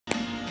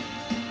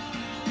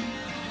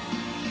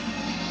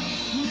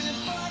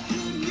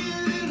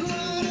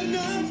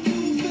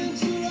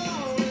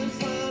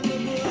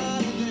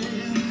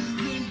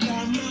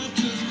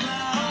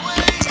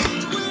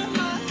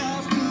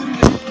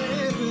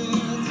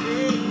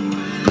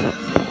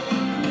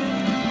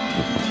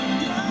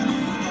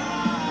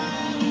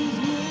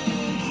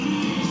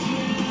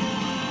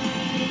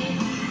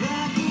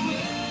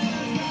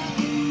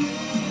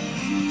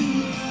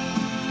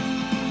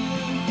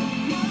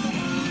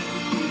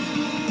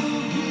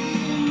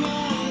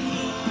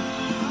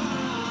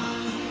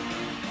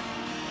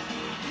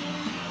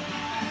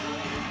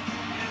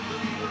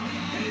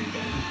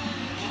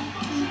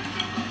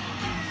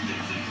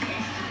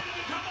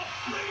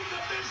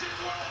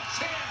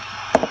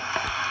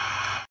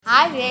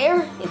Hi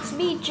there, it's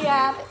me,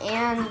 Jab,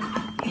 and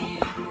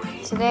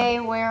today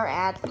we're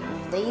at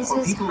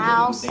Lisa's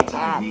house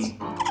at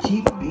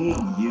keep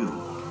being you,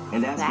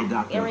 and that's the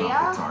doctor area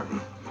about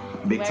Biktarvy.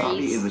 Biktarvy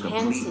is a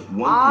complete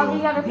all the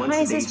one-pill, other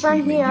once-a-day places from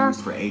treatment here,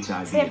 used for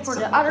HIV except for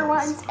and the other some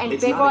ones and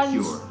it's big not ones. a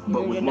cure,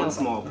 but with one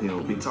small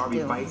pill,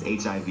 Biktarvy fights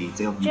HIV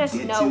to help you Just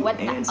get know to what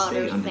the and stay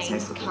other things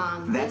undetectable.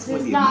 come. That's This when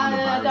is the not amount of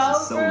an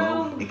virus is so adult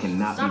low, room, it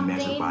cannot be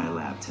measured something. by a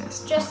lab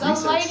test. Just a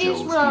Research ladies' shows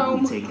people room.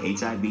 who take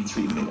HIV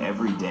treatment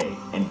every day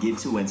and get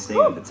to and stay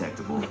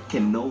undetectable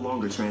can no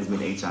longer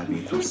transmit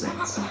HIV through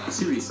sex.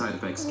 Serious side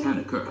effects can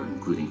occur,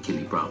 including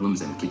kidney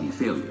problems and kidney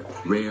failure.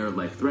 Rare,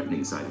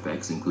 life-threatening side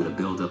effects include a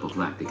buildup of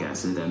lactic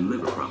acid and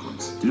liver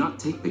problems. Do not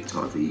take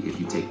Biktarvy if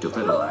you take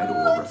dofetilide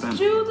or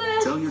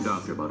rifampicin. Tell your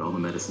doctor about all the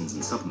medicines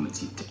and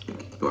supplements you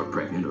take, or are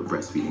pregnant or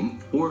breastfeeding,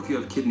 or if you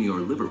have kidney or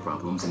liver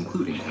problems,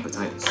 including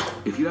hepatitis.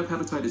 If you have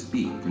hepatitis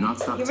B, do not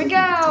stop taking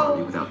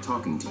Biktarvy without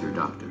talking to your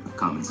doctor.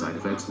 Common side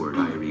effects were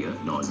diarrhea,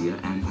 nausea,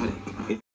 and headache.